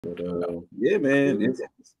But yeah, man,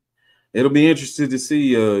 it'll be interesting to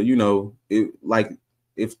see. Like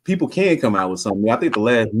if people can come out with something. I think the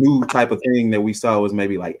last new type of thing that we saw was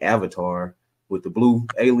maybe like Avatar with the blue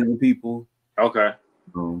alien people. Okay.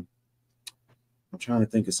 I'm trying to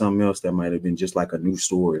think of something else that might have been just like a new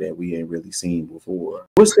story that we ain't really seen before.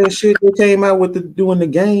 What's that shit that came out with doing the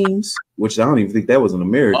games? Which I don't even think that was an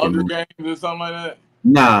American movie. Games or something like that.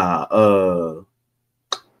 Nah,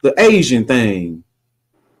 the Asian thing.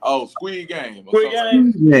 Oh, Squid Game. Squid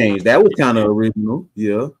Game. That was kind of original.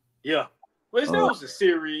 Yeah. Yeah. Which that was a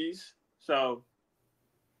series. So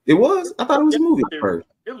it was. I thought it was a movie first.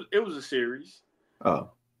 It was a series. Oh.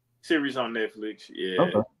 Series on Netflix. Yeah.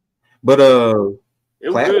 Okay. But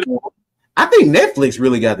it was good. I think Netflix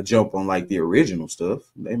really got to jump on like the original stuff.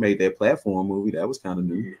 They made that platform movie. That was kind of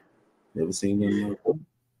new. Never seen them.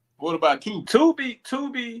 What about Tubi?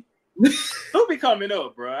 Tubi coming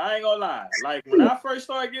up, bro. I ain't gonna lie. Like when I first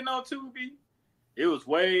started getting on Tubi, it was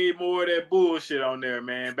way more of that bullshit on there,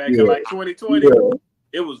 man. Back in like 2020,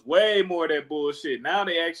 it was way more of that bullshit. Now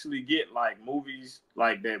they actually get like movies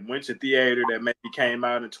like that went to theater that maybe came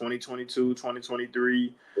out in 2022,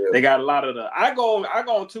 2023. Yeah. They got a lot of I go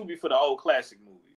on Tubi for the old classic movies.